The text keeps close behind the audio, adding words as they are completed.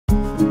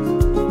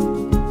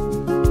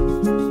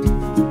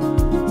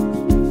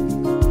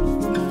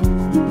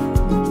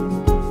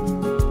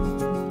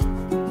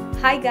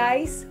Hi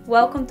guys,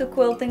 welcome to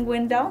Quilting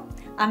Window.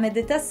 I'm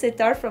Edita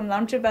Sitar from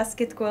Laundry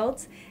Basket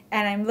Quilts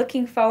and I'm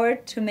looking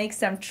forward to make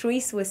some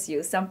trees with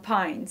you, some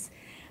pines.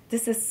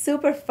 This is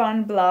super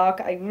fun block,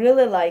 I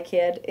really like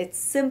it. It's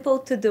simple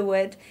to do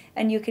it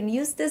and you can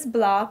use this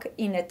block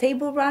in a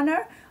table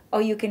runner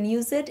or you can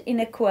use it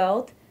in a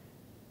quilt,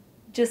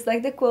 just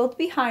like the quilt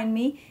behind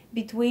me,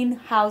 between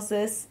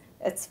houses.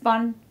 It's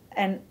fun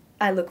and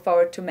I look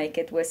forward to make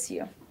it with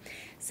you.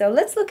 So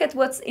let's look at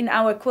what's in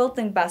our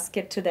quilting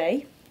basket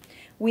today.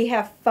 We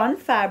have fun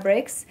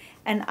fabrics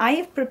and I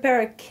have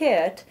prepared a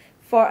kit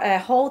for a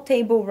whole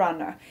table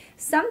runner.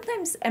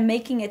 Sometimes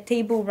making a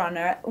table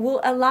runner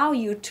will allow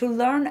you to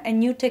learn a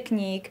new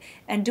technique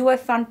and do a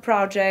fun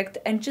project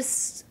and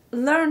just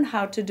learn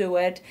how to do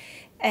it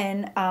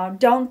and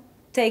don't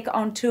take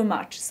on too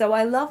much. So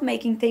I love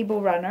making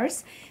table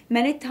runners.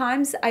 Many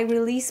times I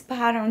release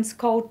patterns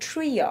called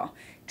Trio.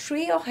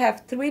 Trio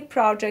have 3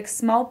 projects,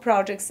 small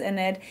projects in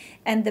it,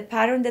 and the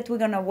pattern that we're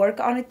gonna work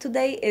on it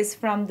today is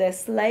from the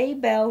Sleigh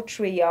Bell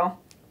Trio,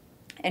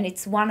 and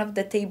it's one of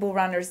the table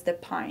runners, the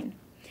pine.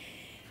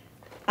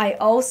 I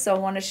also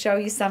want to show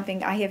you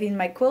something I have in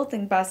my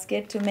quilting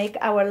basket to make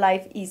our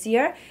life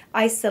easier.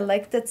 I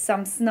selected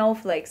some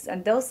snowflakes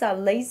and those are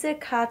laser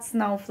cut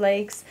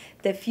snowflakes.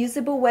 The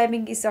fusible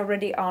webbing is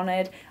already on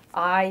it.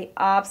 I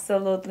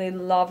absolutely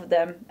love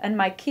them and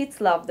my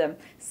kids love them.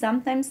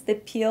 Sometimes they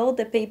peel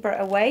the paper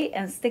away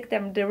and stick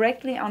them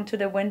directly onto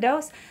the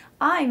windows.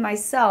 I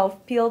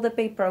myself peel the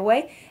paper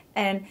away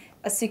and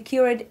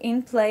secure it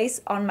in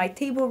place on my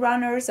table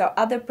runners or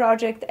other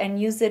project and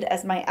use it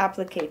as my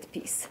applique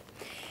piece.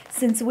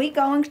 Since we're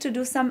going to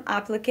do some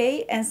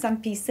applique and some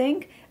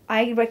piecing,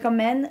 I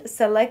recommend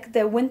select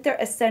the winter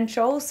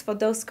essentials for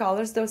those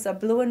colors. Those are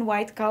blue and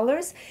white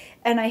colors.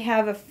 And I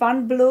have a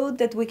fun blue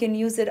that we can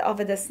use it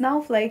over the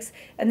snowflakes.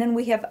 And then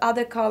we have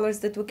other colors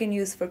that we can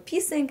use for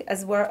piecing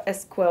as well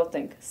as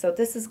quilting. So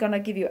this is going to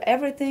give you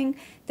everything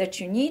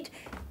that you need.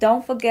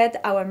 Don't forget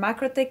our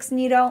Macrotex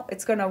needle.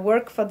 It's going to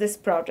work for this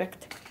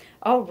project.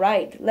 All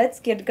right,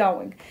 let's get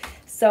going.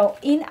 So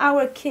in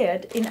our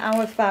kit, in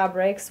our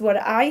fabrics, what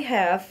I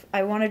have,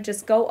 I want to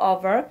just go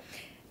over.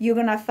 You're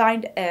going to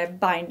find a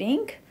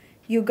binding.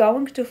 You're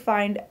going to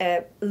find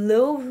a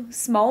little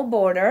small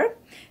border.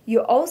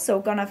 You're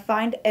also going to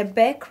find a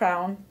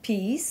background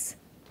piece.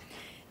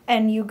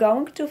 And you're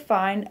going to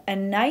find a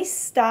nice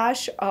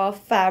stash of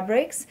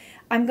fabrics.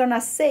 I'm going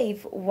to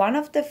save one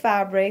of the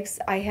fabrics.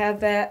 I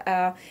have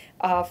a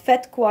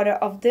fat quarter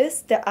of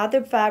this. The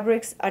other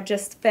fabrics are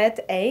just fat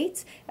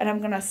 8. And I'm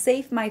going to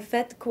save my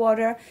fat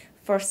quarter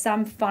for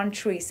some fun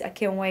trees. I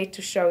can't wait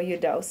to show you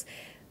those.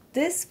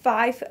 These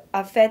 5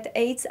 fat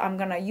 8s I'm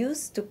going to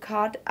use to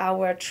cut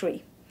our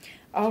tree.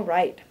 All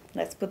right,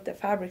 let's put the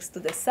fabrics to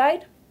the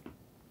side.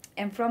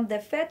 And from the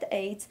fat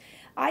 8s,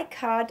 I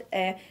cut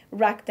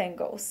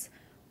rectangles.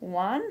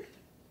 1,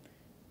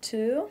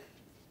 2,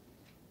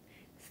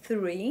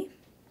 3,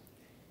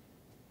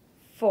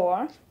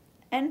 4,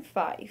 and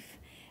 5.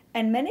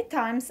 And many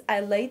times I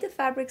lay the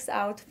fabrics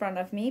out in front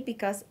of me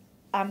because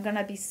I'm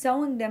gonna be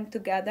sewing them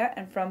together,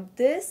 and from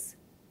this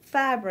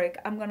fabric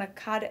I'm gonna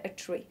cut a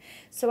tree.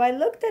 So I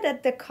looked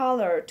at the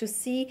color to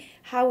see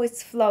how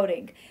it's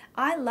floating.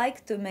 I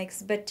like to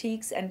mix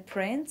batiks and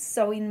prints,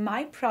 so in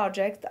my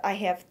project I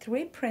have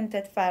 3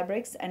 printed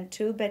fabrics and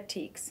 2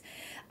 batiks.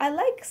 I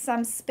like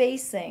some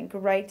spacing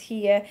right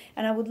here,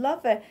 and I would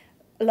love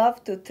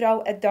to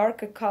throw a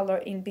darker color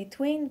in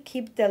between,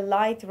 keep the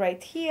light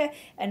right here,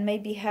 and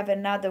maybe have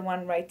another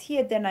one right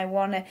here. Then I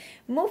want to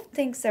move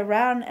things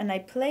around and I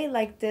play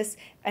like this,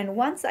 and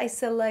once I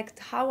select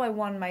how I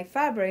want my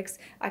fabrics,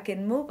 I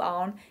can move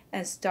on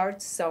and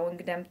start sewing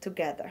them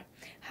together.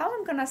 How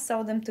I'm gonna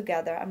sew them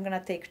together, I'm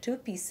gonna take 2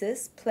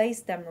 pieces,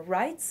 place them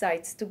right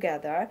sides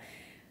together,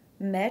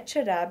 match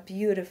it up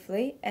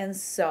beautifully and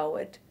sew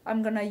it.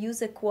 I'm gonna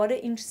use a 1/4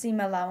 inch seam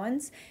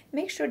allowance.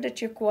 Make sure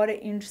that your 1/4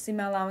 inch seam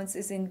allowance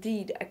is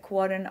indeed a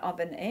 1/4 of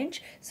an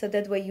inch, so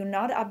that way you're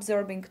not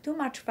absorbing too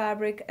much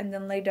fabric, and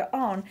then later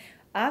on,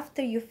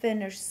 after you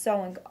finish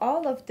sewing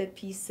all of the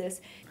pieces,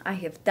 I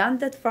have done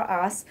that for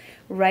us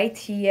right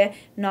here.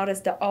 Notice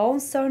they're all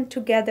sewn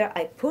together.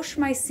 I push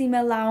my seam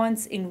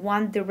allowance in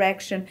one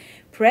direction,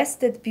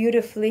 pressed it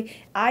beautifully.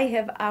 I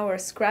have our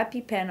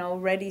scrappy panel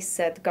ready,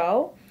 set,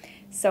 go.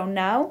 So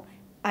now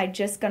I'm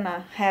just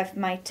gonna have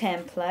my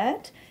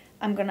template.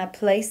 I'm gonna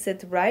place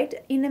it right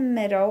in the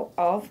middle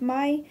of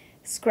my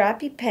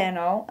scrappy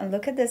panel, and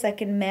look at this, I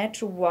can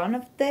match one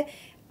of the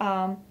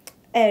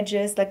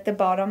edges, like the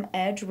bottom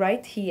edge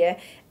right here.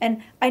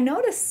 And I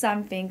noticed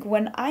something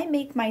when I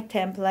make my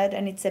template,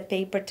 and it's a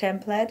paper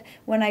template,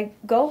 when I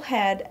go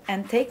ahead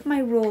and take my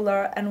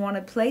ruler and want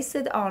to place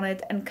it on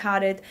it and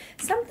cut it,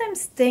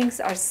 sometimes things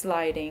are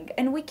sliding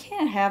and we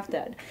can't have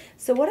that.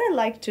 So what I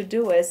like to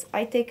do is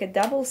I take a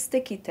double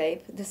sticky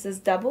tape, this is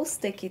double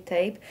sticky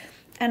tape,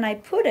 and I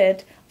put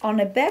it on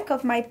the back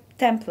of my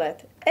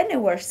template,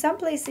 anywhere,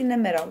 someplace in the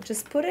middle.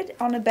 Just put it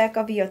on the back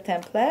of your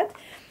template.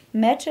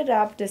 Match it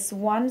up this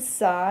one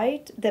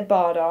side, the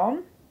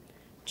bottom,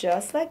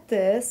 just like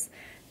this.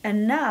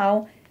 And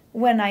now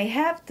when I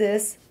have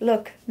this,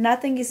 look,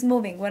 nothing is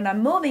moving. When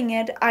I'm moving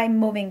it, I'm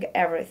moving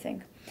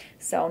everything.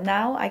 So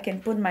now I can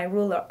put my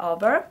ruler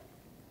over.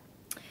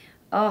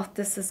 Oh,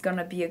 this is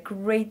gonna be a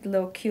great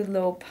little cute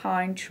little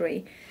pine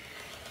tree.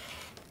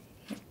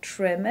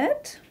 Trim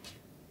it.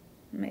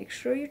 Make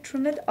sure you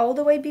trim it all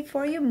the way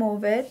before you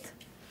move it.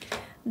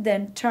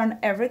 Then turn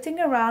everything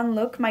around.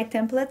 Look, my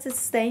template is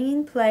staying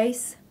in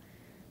place.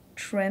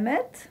 Trim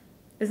it.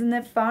 Isn't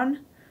it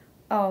fun?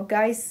 Oh,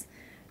 guys,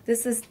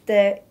 this is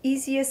the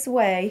easiest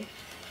way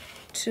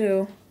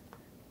to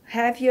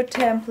have your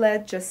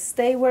template just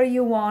stay where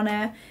you want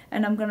it.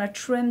 And I'm gonna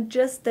trim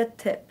just the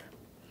tip.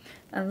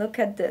 And look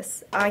at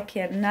this. I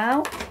can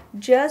now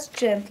just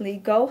gently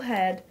go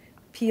ahead,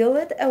 peel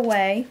it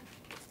away,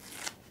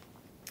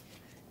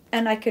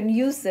 and I can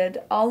use it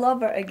all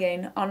over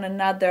again on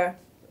another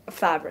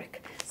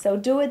fabric. So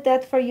do it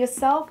that for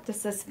yourself.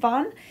 This is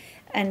fun.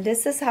 And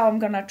this is how I'm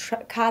gonna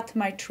cut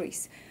my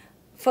trees.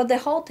 For the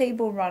whole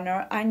table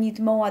runner, I need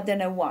more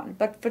than a one.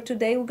 But for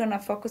today, we're gonna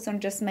focus on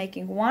just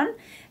making one.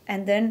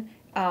 And then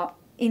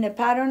in a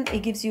pattern,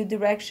 it gives you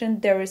direction.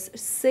 There is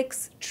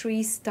 6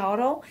 trees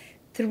total.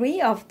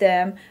 3 of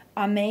them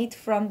are made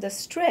from the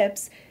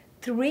strips.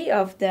 3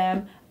 of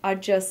them are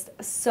just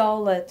a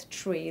solid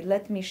tree.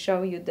 Let me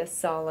show you the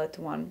solid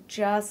one,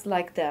 just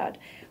like that.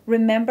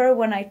 Remember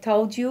when I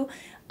told you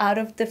out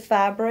of the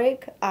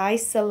fabric, I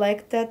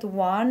selected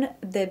one,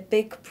 the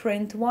big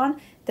print one.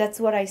 That's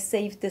what I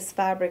saved this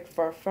fabric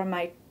for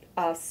my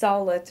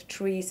solid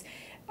trees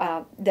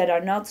that are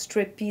not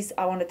strip piece.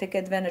 I want to take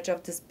advantage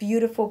of this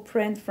beautiful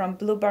print from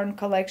Blueburn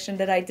collection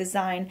that I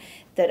designed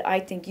that I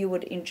think you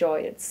would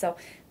enjoy it. So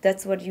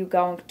that's what you're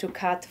going to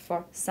cut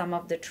for some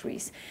of the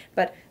trees.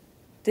 But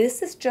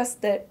this is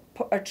just the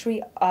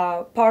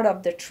part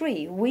of the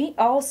tree. We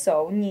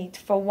also need,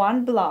 for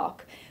one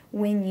block,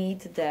 we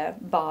need the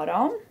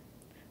bottom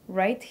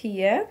right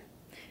here,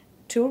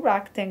 2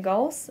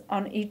 rectangles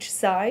on each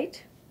side,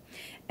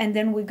 and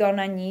then we're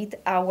gonna need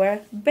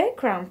our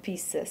background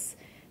pieces.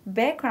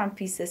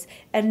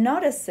 And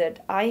notice it,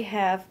 I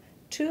have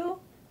 2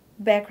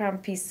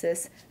 background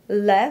pieces,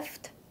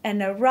 left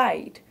and a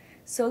right.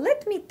 So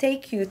let me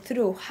take you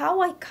through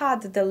how I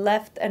cut the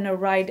left and a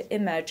right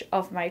image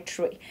of my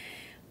tree.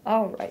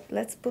 All right,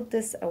 let's put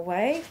this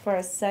away for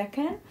a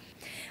second.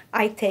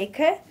 I take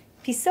a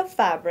piece of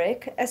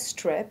fabric, a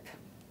strip,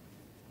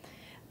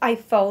 I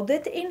fold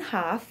it in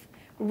half,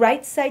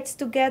 right sides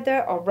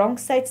together or wrong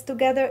sides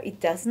together, it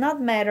does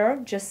not matter,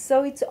 just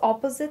so it's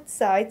opposite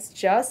sides,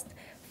 just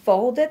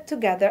fold it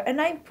together, and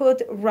I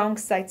put wrong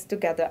sides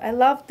together. I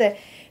love the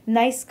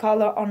nice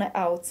color on the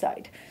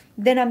outside.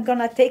 Then I'm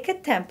gonna take a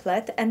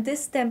template, and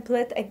this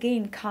template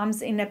again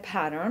comes in a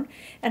pattern,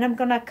 and I'm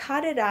gonna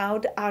cut it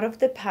out of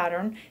the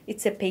pattern.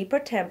 It's a paper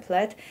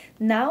template.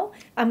 Now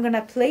I'm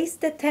gonna place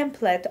the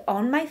template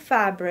on my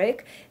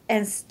fabric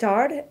and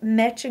start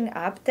matching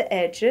up the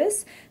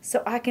edges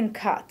so I can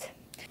cut.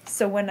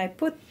 So when I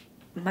put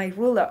my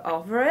ruler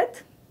over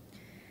it,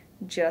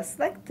 just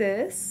like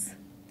this,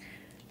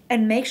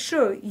 and make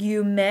sure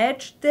you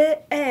match the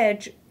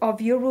edge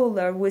of your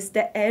ruler with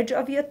the edge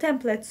of your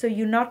template, so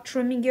you're not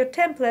trimming your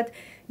template,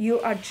 you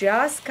are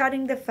just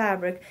cutting the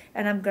fabric,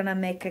 and I'm gonna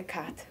make a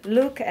cut.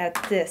 Look at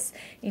this.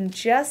 In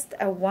just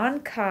a one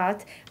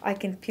cut, I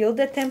can peel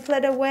the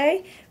template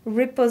away,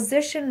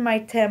 reposition my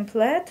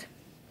template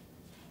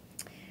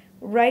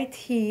right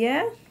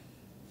here.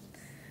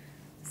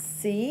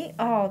 See,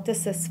 oh,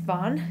 this is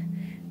fun.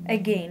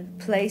 Again,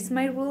 place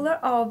my ruler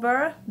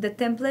over. The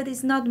template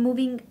is not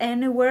moving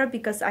anywhere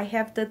because I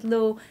have that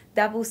little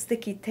double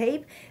sticky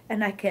tape,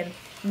 and I can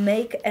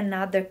make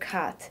another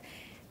cut.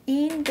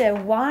 In the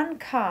one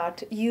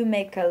cut, you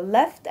make a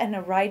left and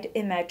a right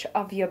image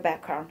of your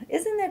background.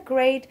 Isn't that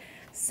great?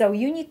 So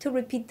you need to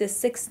repeat this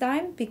 6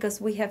 times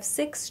because we have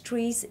 6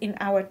 trees in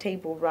our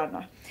table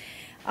runner.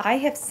 I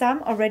have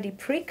some already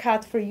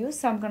pre-cut for you,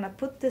 so I'm gonna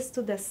put this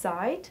to the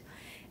side.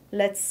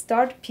 Let's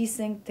start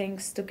piecing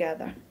things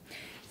together.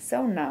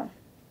 So now,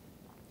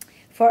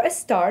 for a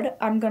start,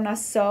 I'm gonna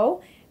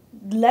sew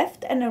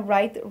left and a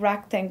right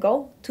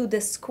rectangle to the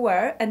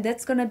square, and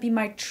that's gonna be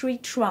my tree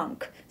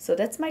trunk. So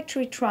that's my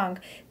tree trunk.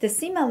 The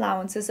seam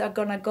allowances are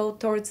gonna go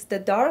towards the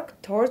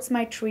dark, towards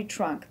my tree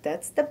trunk.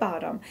 That's the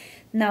bottom.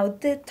 Now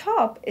the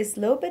top is a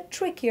little bit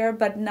trickier,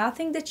 but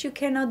nothing that you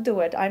cannot do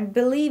it. I'm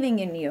believing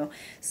in you.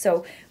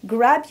 So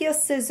grab your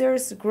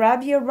scissors,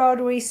 grab your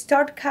rotary,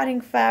 start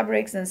cutting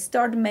fabrics and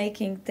start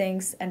making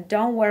things, and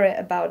don't worry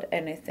about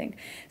anything.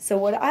 So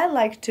what I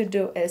like to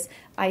do is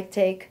I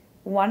take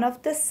one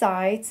of the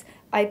sides,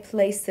 I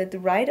place it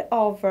right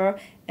over,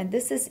 and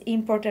this is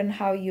important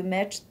how you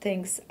match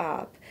things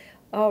up.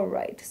 All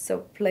right, so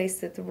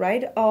place it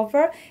right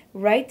over,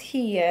 right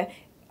here,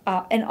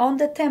 and on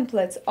the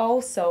templates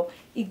also,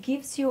 it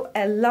gives you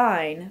a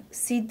line.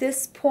 See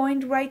this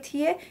point right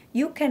here?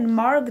 You can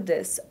mark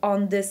this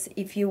on this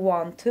if you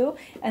want to,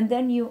 and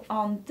then you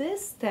on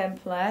this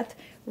template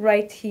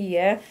right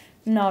here,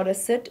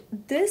 notice it,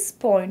 this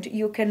point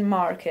you can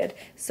mark it.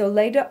 So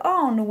later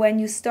on when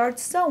you start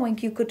sewing,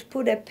 you could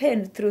put a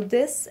pin through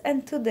this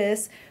and to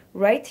this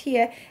right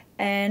here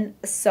and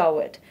sew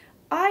it.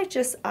 I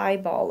just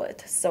eyeball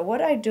it. So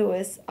what I do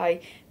is I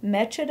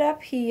match it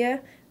up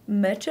here,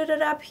 match it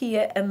up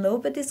here, and a little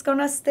bit is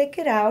gonna stick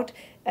it out,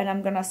 and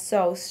I'm gonna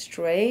sew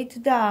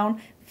straight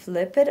down,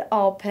 flip it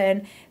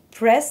open,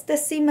 press the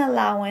seam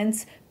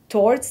allowance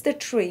towards the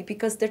tree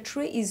because the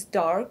tree is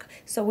dark,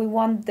 so we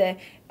want the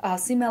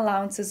seam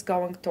allowances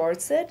going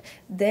towards it.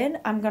 Then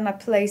I'm gonna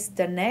place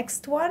the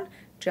next one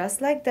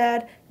just like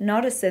that.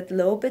 Notice it,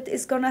 little bit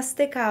is gonna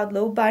stick out,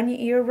 little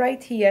bunny ear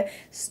right here.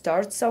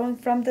 Start sewing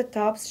from the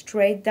top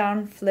straight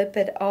down, flip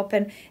it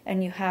open,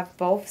 and you have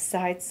both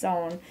sides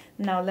sewn.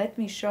 Now let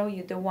me show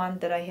you the one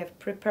that I have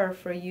prepared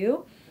for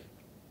you.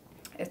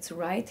 It's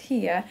right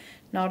here.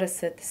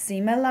 Notice it,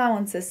 seam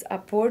allowances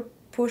are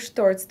pushed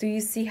towards. Do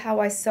you see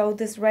how I sew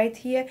this right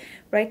here?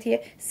 Right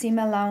here, seam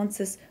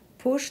allowances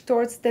push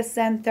towards the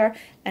center,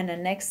 and the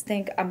next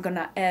thing I'm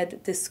gonna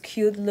add this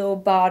cute little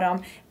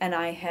bottom, and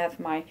I have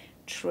my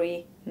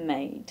tree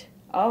made.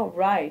 All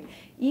right,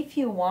 if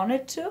you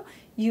wanted to,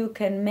 you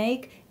can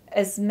make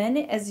as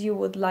many as you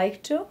would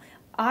like to.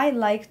 I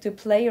like to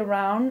play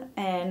around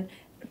and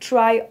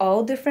try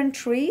all different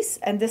trees,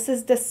 and this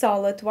is the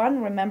solid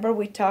one. Remember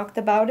we talked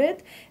about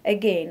it.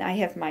 Again, I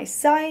have my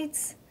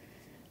sides,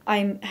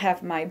 I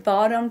have my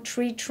bottom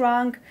tree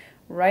trunk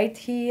right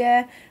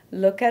here.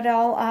 Look it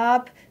all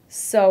up.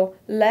 So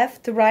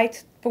left,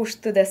 right, push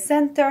to the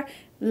center,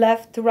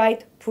 left,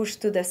 right, push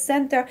to the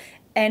center.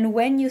 And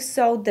when you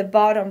sew the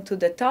bottom to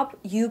the top,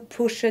 you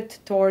push it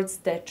towards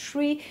the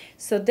tree.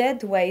 So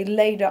that way,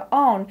 later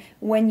on,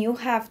 when you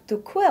have to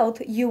quilt,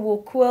 you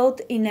will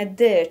quilt in a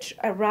ditch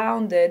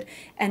around it,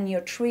 and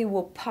your tree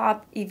will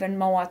pop even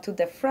more to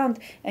the front,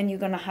 and you're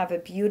gonna have a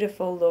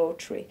beautiful little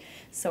tree.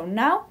 So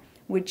now,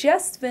 we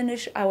just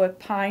finished our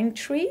pine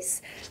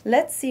trees.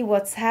 Let's see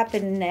what's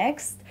happened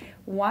next.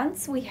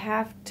 Once we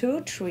have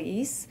 2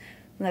 trees,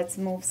 let's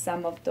move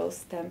some of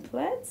those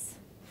templates.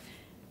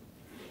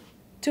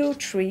 2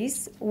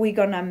 trees, we're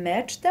gonna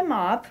match them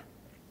up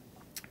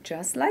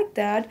just like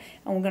that,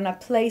 and we're gonna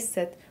place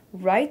it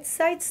right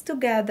sides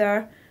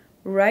together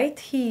right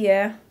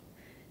here,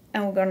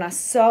 and we're gonna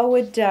sew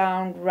it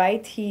down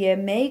right here.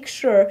 Make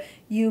sure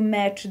you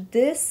match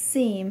this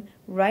seam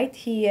right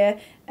here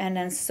and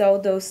then sew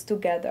those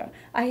together.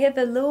 I have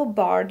a little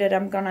bar that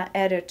I'm gonna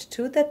add it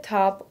to the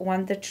top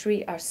when the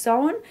tree are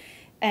sewn,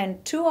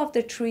 and 2 of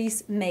the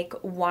trees make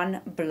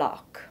 1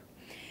 block.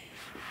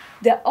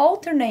 The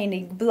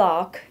alternating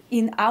block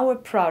in our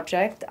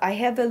project, I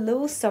have a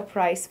little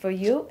surprise for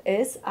you,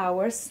 is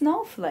our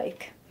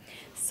snowflake.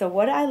 So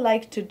what I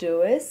like to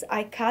do is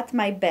I cut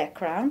my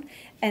background,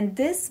 and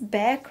this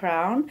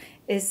background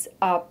is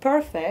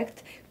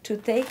perfect to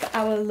take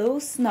our little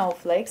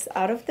snowflakes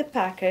out of the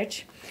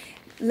package.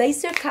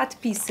 Laser cut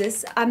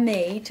pieces are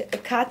made,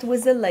 cut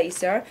with a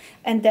laser,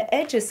 and the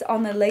edges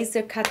on the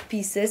laser cut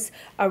pieces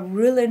are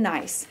really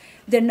nice.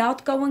 They're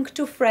not going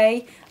to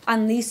fray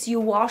unless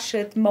you wash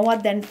it more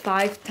than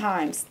 5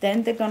 times.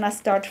 Then they're gonna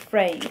start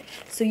fraying.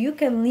 So you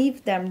can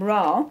leave them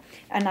raw,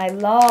 and I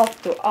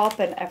love to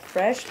open a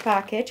fresh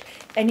package,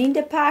 and in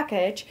the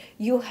package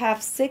you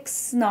have 6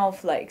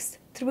 snowflakes.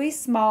 3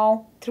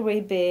 small, 3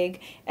 big,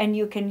 and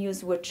you can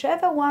use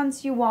whichever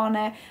ones you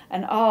wanna.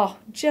 And oh,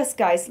 just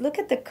guys, look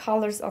at the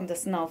colors on the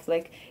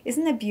snowflake.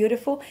 Isn't it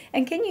beautiful?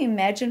 And can you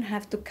imagine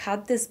have to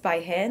cut this by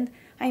hand?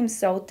 I am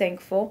so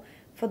thankful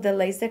for the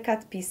laser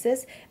cut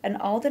pieces. And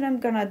all that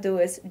I'm gonna do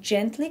is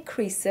gently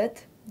crease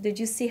it. Did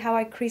you see how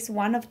I crease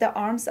one of the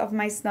arms of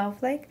my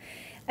snowflake?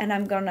 And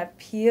I'm gonna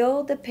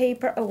peel the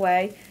paper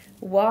away.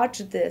 Watch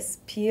this,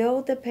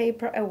 peel the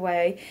paper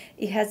away.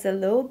 It has a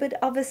little bit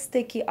of a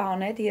sticky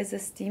on it. It has a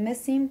steamer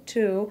seam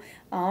too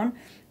on,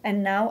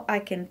 and now I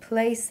can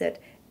place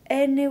it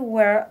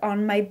anywhere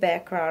on my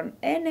background,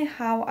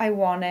 anyhow I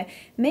want it.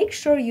 Make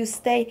sure you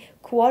stay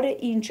 1/4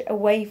 inch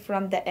away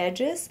from the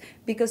edges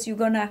because you're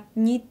gonna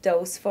need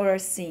those for our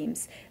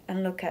seams.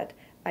 And look at,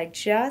 I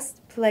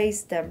just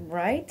placed them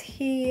right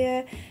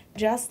here,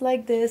 just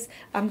like this.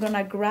 I'm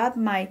gonna grab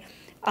my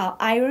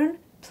iron,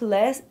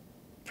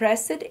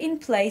 press it in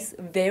place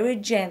very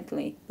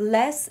gently.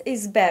 Less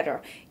is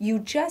better. You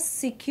just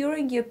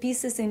securing your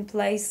pieces in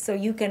place so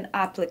you can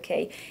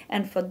applicate.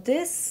 And for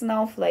this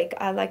snowflake,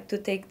 I like to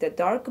take the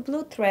dark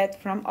blue thread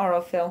from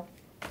Aurifil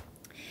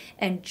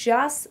and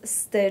just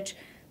stitch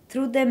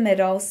through the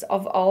middles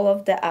of all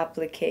of the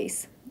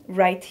appliques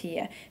right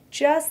here.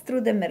 Just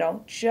through the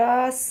middle.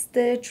 Just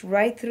stitch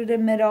right through the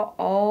middle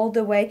all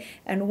the way.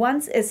 And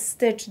once it's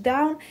stitched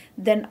down,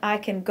 then I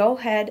can go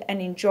ahead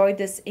and enjoy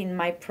this in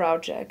my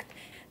project.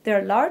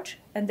 They're large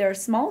and they're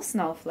small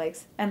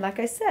snowflakes. And like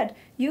I said,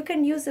 you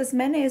can use as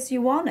many as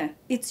you want.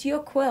 It's your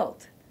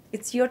quilt.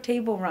 It's your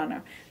table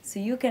runner. So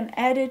you can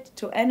add it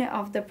to any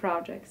of the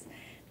projects.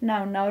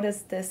 Now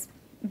notice this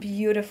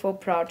beautiful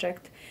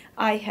project.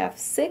 I have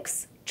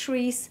 6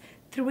 trees.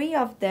 3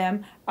 of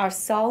them are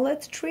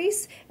solid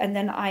trees. And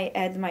then I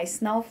add my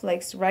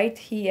snowflakes right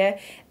here.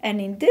 And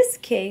in this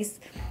case,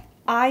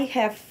 I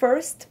have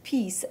first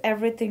pieced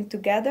everything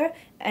together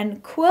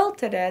and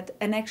quilted it,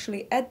 and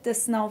actually add the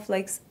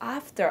snowflakes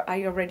after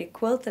I already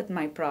quilted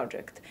my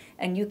project.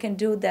 And you can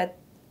do that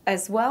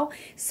as well.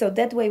 So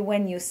that way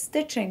when you're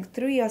stitching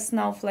through your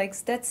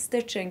snowflakes, that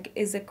stitching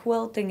is a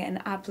quilting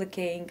and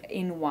appliquing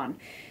in one.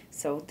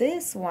 So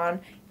this one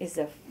is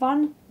a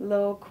fun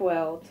little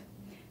quilt.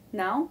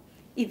 Now,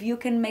 if you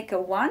can make a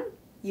one,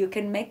 you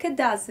can make a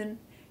dozen.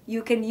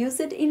 You can use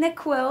it in a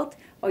quilt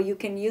or you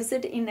can use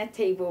it in a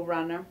table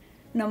runner.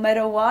 No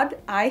matter what,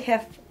 I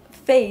have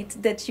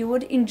faith that you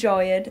would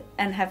enjoy it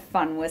and have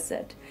fun with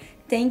it.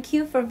 Thank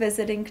you for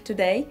visiting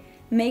today.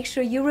 Make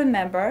sure you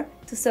remember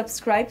to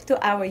subscribe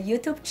to our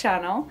YouTube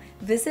channel,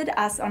 visit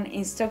us on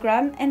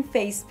Instagram and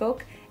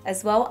Facebook,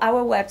 as well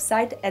our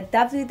website at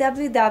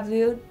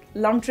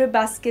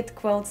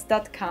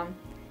www.laundrybasketquilts.com.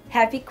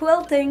 Happy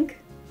quilting!